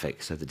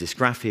dysgraphic. So the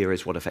dysgraphia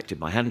is what affected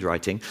my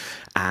handwriting,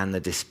 and the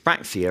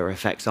dyspraxia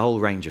affects a whole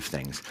range of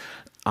things.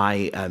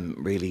 I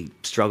really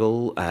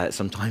struggle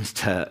sometimes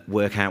to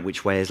work out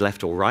which way is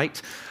left or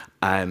right.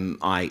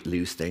 I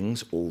lose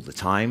things all the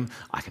time.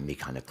 I can be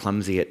kind of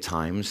clumsy at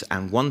times.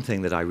 And one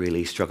thing that I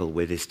really struggle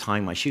with is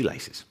tying my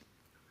shoelaces.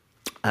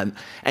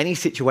 Any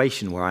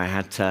situation where I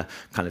had to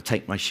kind of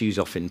take my shoes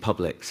off in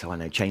public, so I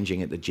know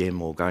changing at the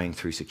gym or going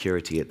through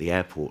security at the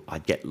airport,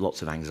 I'd get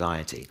lots of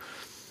anxiety.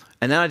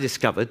 And then I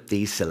discovered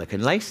these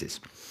silicone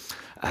laces.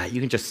 You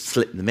can just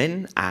slip them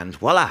in and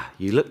voila,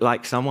 you look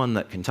like someone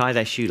that can tie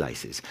their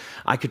shoelaces.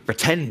 I could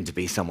pretend to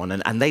be someone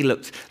and they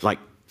looked like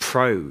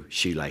pro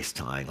shoelace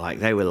tying, like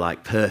they were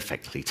like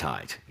perfectly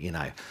tied, you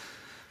know.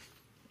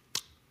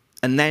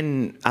 And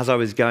then as I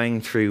was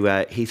going through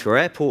Heathrow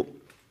Airport,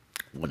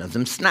 one of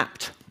them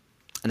snapped.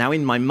 Now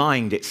in my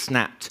mind it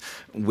snapped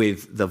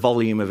with the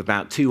volume of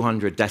about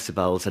 200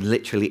 decibels and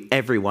literally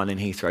everyone in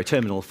Heathrow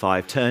Terminal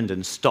 5 turned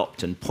and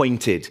stopped and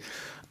pointed.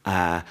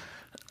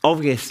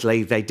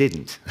 Obviously they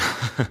didn't.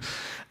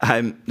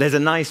 There's a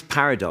nice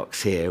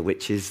paradox here,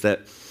 which is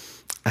that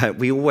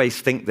we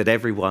always think that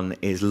everyone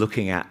is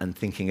looking at and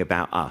thinking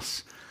about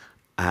us.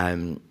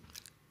 And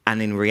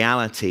in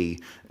reality,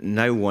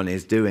 no one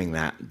is doing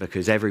that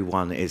because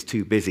everyone is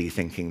too busy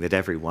thinking that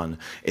everyone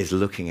is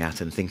looking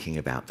at and thinking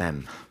about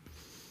them.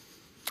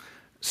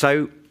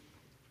 So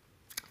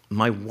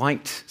my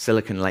white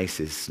silicone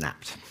laces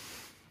snapped.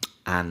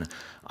 And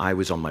I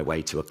was on my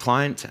way to a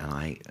client, and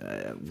I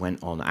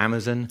went on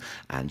Amazon,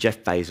 and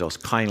Jeff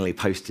Bezos kindly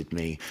posted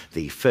me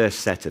the first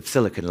set of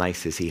silicone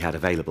laces he had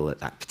available at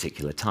that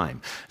particular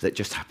time that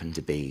just happened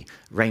to be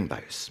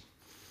rainbows.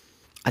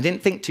 I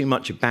didn't think too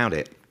much about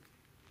it.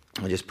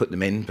 I just put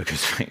them in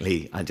because,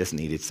 frankly, I just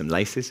needed some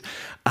laces.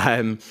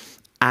 I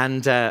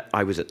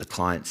was at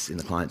in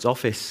the client's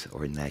office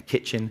or in their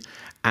kitchen,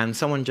 and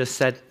someone just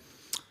said,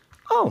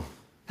 "Oh,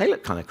 they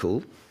look kind of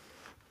cool."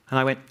 And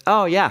I went,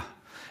 "Oh, yeah,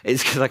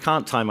 it's because I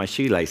can't tie my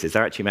shoelaces.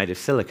 They're actually made of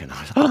silicone."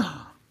 I was like,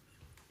 "Oh,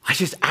 I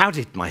just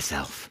outed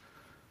myself."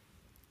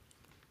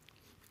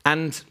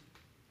 And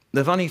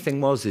the funny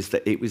thing is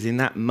that it was in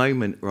that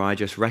moment where I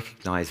just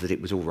recognized that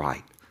it was all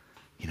right.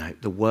 You know,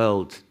 the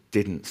world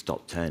didn't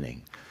stop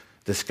turning.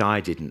 The sky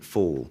didn't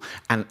fall.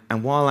 And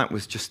while that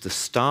was just the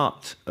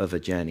start of a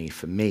journey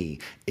for me,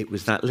 it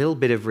was that little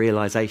bit of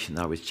realization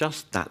that I was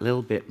just that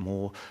little bit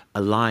more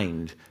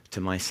aligned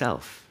to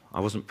myself.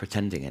 I wasn't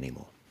pretending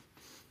anymore.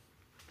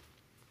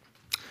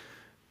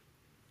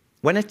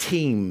 When a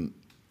team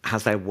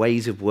has their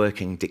ways of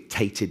working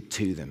dictated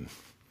to them,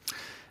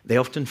 they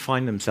often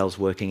find themselves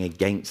working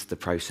against the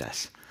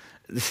process.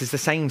 This is the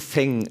same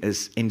thing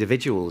as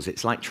individuals.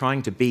 It's like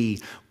trying to be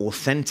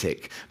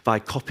authentic by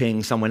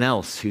copying someone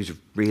else who's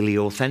really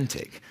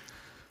authentic.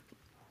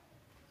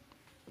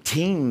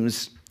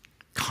 Teams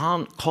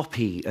can't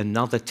copy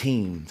another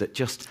team that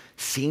just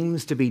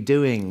seems to be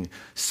doing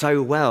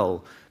so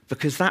well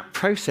because that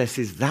process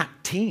is that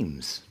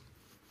team's.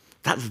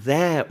 That's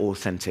their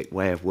authentic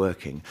way of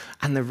working.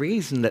 And the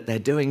reason that they're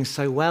doing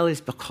so well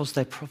is because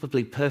they're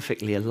probably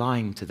perfectly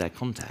aligned to their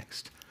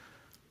context.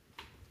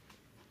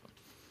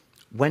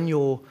 When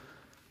you're,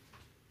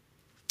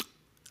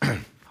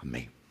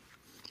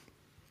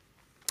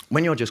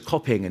 when you're just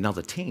copying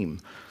another team,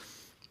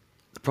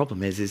 the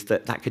problem is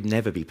that could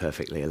never be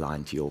perfectly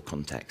aligned to your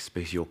context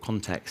because your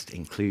context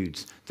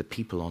includes the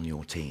people on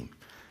your team.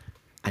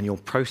 And your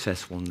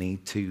process will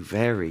need to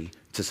vary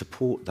to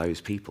support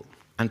those people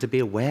and to be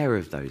aware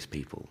of those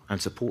people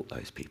and support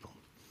those people.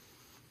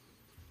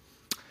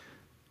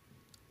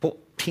 What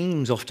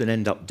teams often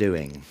end up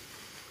doing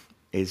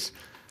is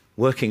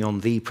working on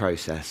the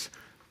process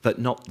but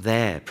not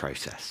their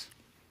process.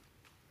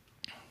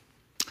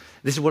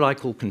 This is what I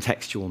call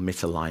contextual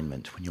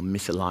misalignment, when you're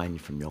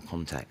misaligned from your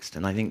context.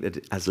 And I think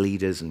that as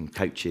leaders and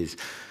coaches,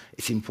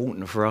 it's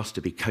important for us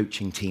to be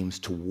coaching teams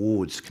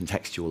towards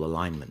contextual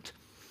alignment.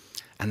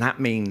 And that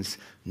means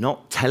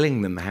not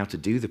telling them how to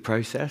do the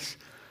process,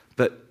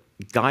 but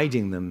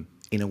guiding them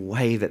in a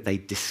way that they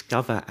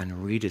discover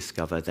and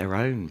rediscover their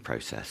own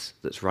process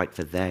that's right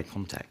for their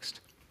context.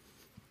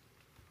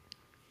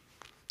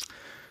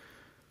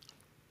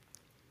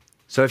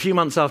 So a few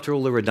months after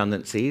all the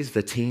redundancies,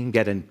 the team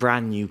get a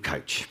brand new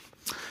coach.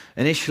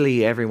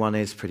 Initially, everyone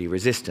is pretty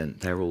resistant.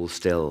 They're all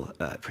still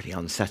pretty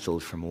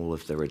unsettled from all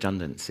of the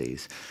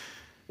redundancies.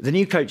 The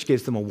new coach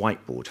gives them a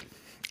whiteboard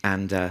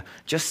and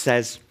just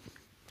says,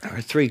 there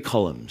are 3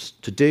 columns: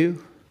 to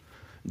do,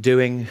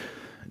 doing,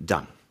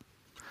 done.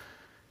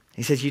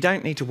 He says, you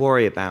don't need to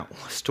worry about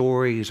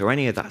stories or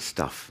any of that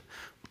stuff.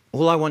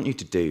 All I want you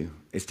to do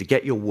is to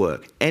get your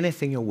work,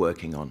 anything you're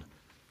working on,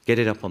 get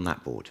it up on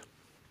that board.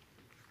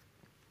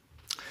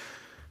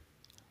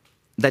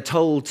 They're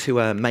told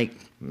to make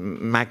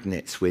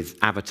magnets with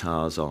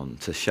avatars on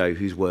to show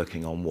who's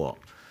working on what.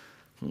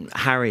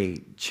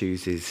 Harry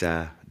chooses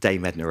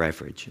Dame Edna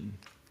Everage, and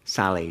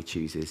Sally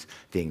chooses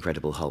the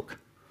Incredible Hulk.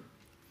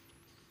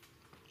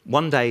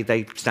 One day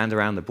they stand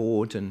around the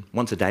board, and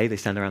once a day they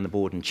stand around the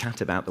board and chat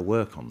about the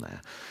work on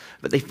there.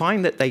 But they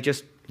find that they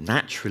just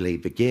naturally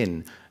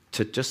begin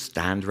to just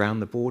stand around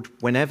the board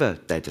whenever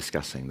they're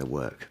discussing the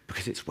work,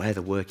 because it's where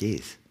the work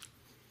is.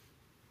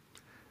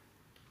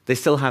 They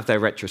still have their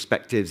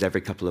retrospectives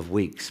every couple of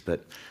weeks,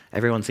 but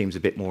everyone seems a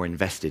bit more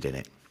invested in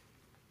it.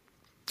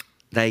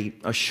 They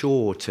are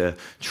sure to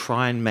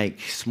try and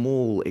make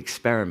small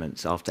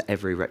experiments after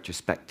every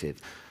retrospective.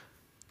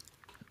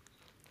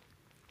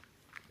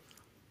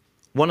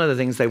 One of the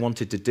things they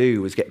wanted to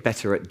do was get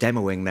better at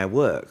demoing their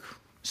work,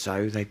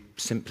 so they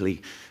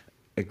simply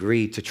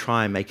agreed to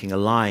try making a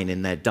line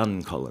in their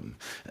done column,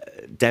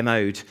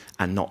 demoed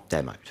and not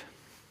demoed.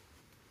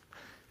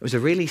 It was a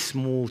really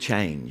small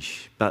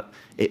change, but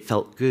it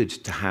felt good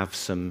to have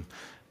some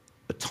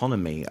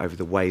autonomy over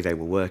the way they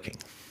were working.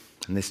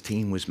 And this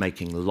team was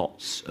making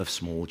lots of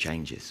small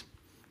changes.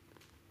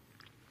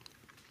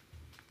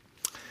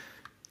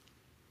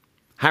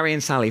 Harry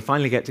and Sally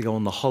finally get to go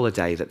on the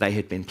holiday that they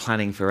had been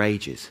planning for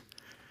ages.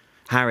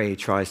 Harry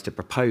tries to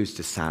propose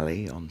to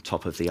Sally on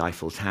top of the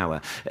Eiffel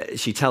Tower.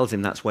 She tells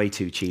him that's way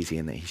too cheesy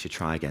and that he should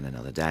try again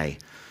another day.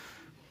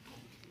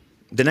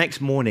 The next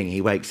morning, he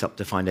wakes up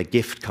to find a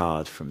gift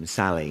card from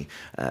Sally,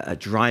 a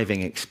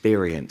driving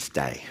experience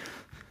day.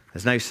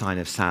 There's no sign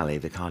of Sally.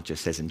 The card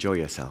just says, "Enjoy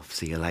yourself,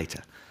 see you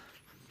later."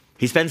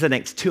 He spends the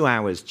next 2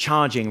 hours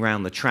charging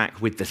around the track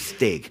with the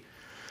Stig.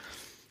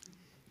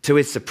 To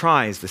his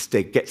surprise, the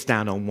Stig gets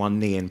down on one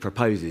knee and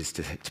proposes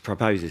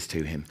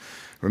to him.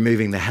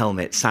 Removing the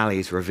helmet,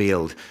 Sally's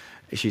revealed.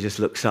 She just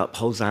looks up,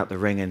 holds out the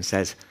ring and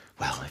says,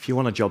 "Well, if you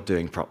want a job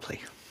doing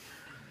properly."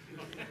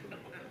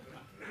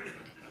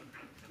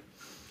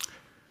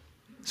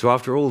 So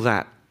after all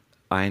that,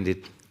 I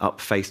ended up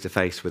face to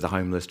face with a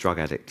homeless drug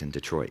addict in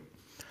Detroit.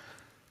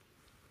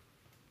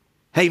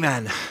 "Hey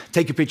man,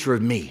 take a picture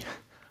of me.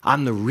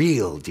 I'm the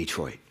real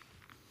Detroit."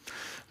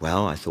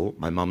 Well, I thought,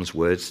 my mum's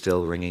words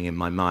still ringing in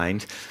my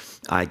mind,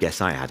 I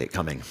guess I had it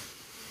coming.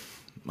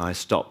 I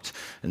stopped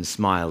and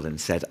smiled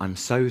and said, "I'm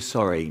so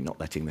sorry," not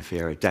letting the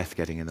fear of death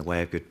getting in the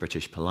way of good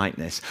British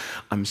politeness.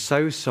 "I'm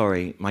so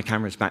sorry, my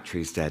camera's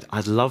battery's dead.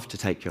 I'd love to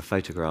take your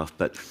photograph,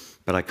 but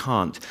I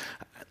can't."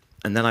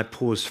 And then I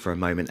paused for a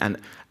moment, and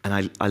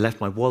I left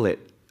my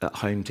wallet at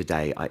home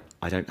today.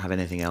 I don't have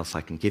anything else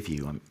I can give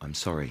you. I'm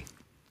sorry.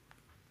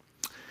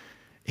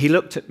 He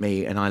looked at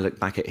me, and I looked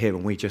back at him,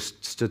 and we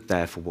just stood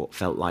there for what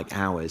felt like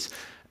hours.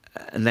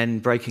 And then,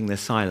 breaking the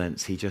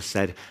silence, he just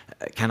said,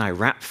 "Can I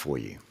rap for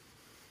you?"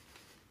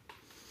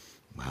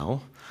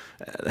 Well,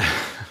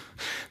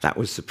 that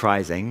was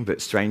surprising, but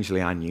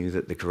strangely I knew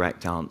that the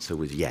correct answer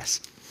was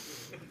yes.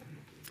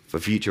 For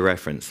future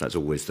reference, that's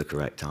always the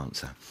correct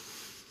answer.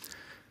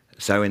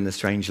 So in the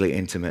strangely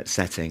intimate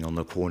setting on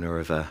the corner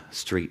of a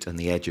street on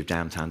the edge of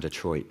downtown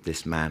Detroit,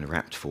 this man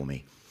rapped for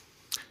me.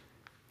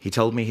 He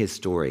told me his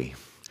story.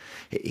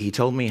 He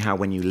told me how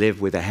when you live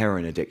with a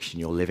heroin addiction,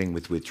 you're living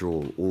with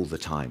withdrawal all the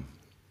time,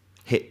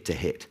 hit to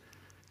hit,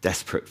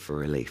 desperate for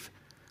relief.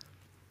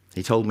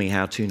 He told me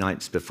how 2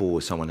 nights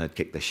before someone had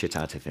kicked the shit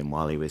out of him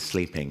while he was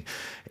sleeping.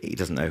 He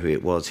doesn't know who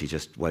it was, he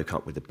just woke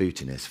up with a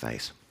boot in his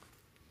face.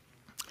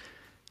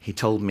 He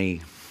told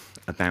me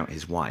about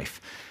his wife.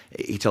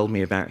 He told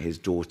me about his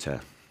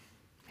daughter.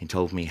 He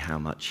told me how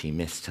much he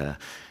missed her,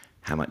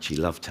 how much he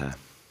loved her.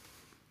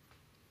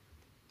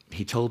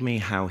 He told me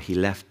how he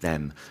left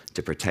them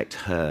to protect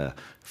her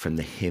from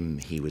the him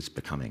he was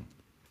becoming.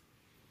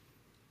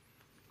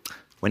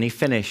 When he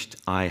finished,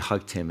 I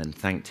hugged him and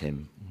thanked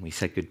him. We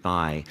said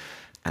goodbye,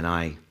 and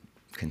I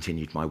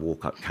continued my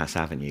walk up Cass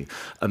Avenue.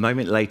 A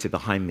moment later,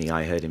 behind me,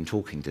 I heard him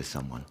talking to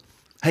someone.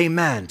 "Hey,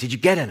 man, did you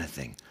get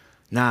anything?"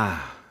 Nah,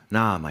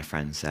 my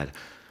friend said.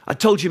 "I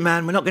told you,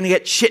 man, we're not going to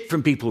get shit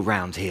from people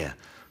round here."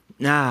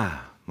 "Nah,"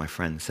 my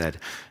friend said.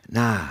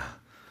 "Nah."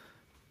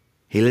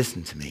 He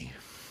listened to me.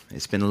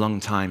 It's been a long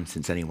time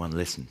since anyone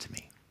listened to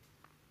me.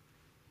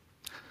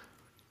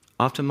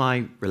 After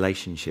my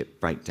relationship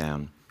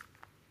breakdown,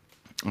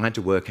 I had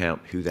to work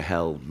out who the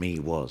hell me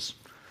was.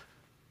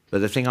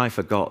 But the thing I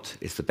forgot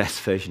is the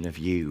best version of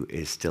you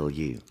is still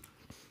you,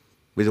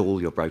 with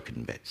all your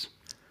broken bits.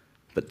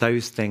 But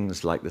those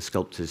things, like the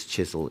sculptor's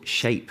chisel,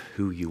 shape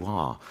who you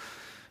are.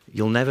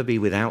 You'll never be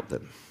without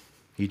them.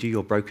 You do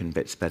your broken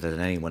bits better than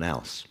anyone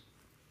else.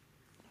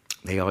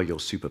 They are your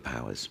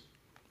superpowers,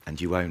 and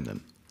you own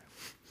them.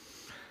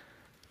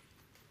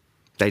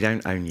 They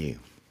don't own you.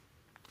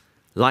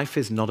 Life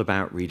is not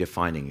about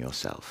redefining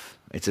yourself.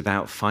 It's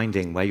about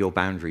finding where your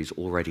boundaries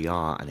already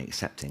are and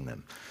accepting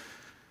them.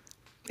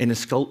 In a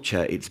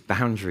sculpture, its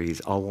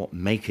boundaries are what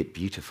make it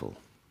beautiful,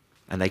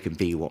 and they can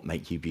be what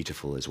make you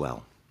beautiful as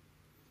well.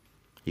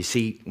 You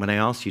see, when I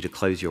ask you to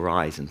close your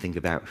eyes and think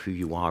about who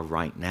you are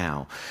right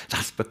now,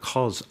 that's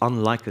because,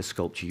 unlike a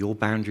sculpture, your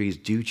boundaries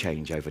do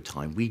change over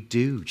time. We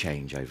do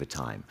change over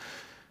time.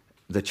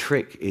 The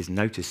trick is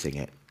noticing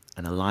it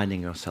and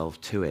aligning yourself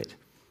to it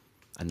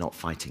and not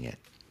fighting it.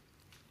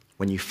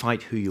 When you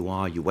fight who you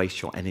are, you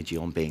waste your energy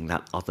on being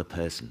that other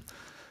person.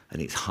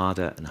 And it's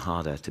harder and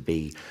harder to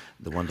be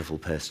the wonderful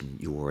person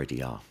you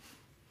already are.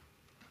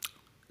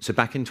 So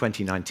back in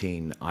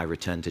 2019, I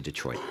returned to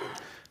Detroit.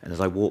 And as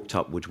I walked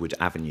up Woodward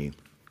Avenue,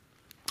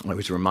 I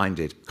was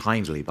reminded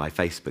kindly by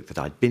Facebook that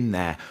I'd been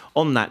there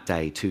on that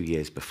day 2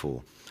 years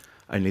before.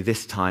 Only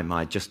this time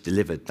I'd just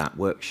delivered that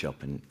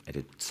workshop and it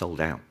had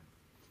sold out.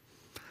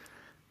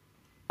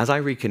 As I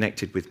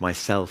reconnected with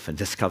myself and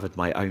discovered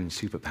my own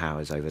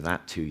superpowers over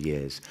that 2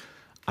 years,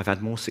 I've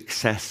had more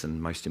success and,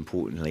 most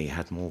importantly,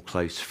 had more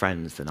close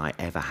friends than I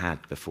ever had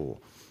before.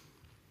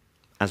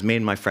 As me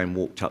and my friend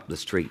walked up the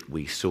street,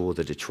 we saw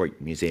the Detroit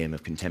Museum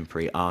of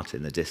Contemporary Art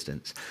in the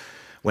distance.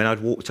 When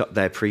I'd walked up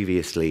there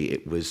previously,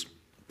 it was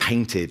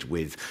painted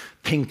with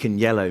pink and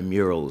yellow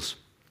murals,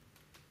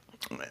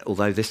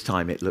 although this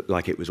time it looked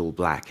like it was all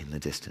black in the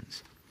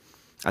distance.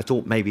 I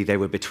thought maybe they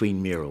were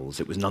between murals.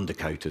 It was an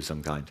undercoat of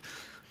some kind.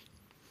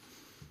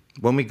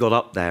 When we got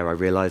up there, I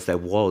realized there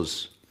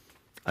was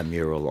a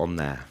mural on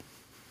there,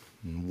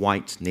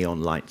 white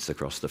neon lights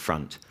across the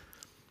front.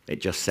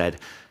 It just said,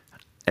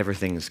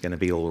 "Everything's going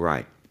to be all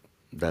right,"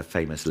 the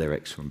famous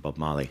lyrics from Bob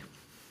Marley.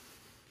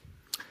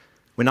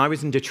 When I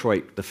was in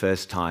Detroit the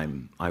first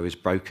time, I was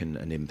broken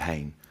and in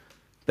pain.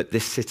 But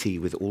this city,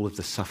 with all of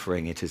the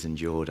suffering it has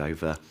endured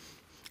over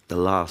the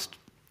last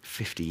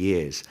 50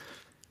 years,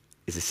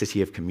 is a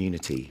city of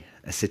community,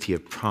 a city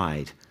of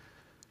pride,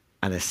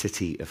 and a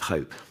city of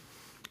hope.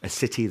 A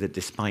city that,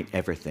 despite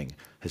everything,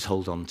 has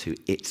held on to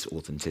its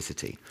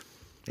authenticity.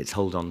 It's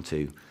held on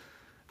to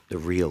the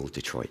real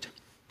Detroit.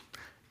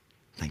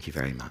 Thank you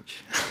very much.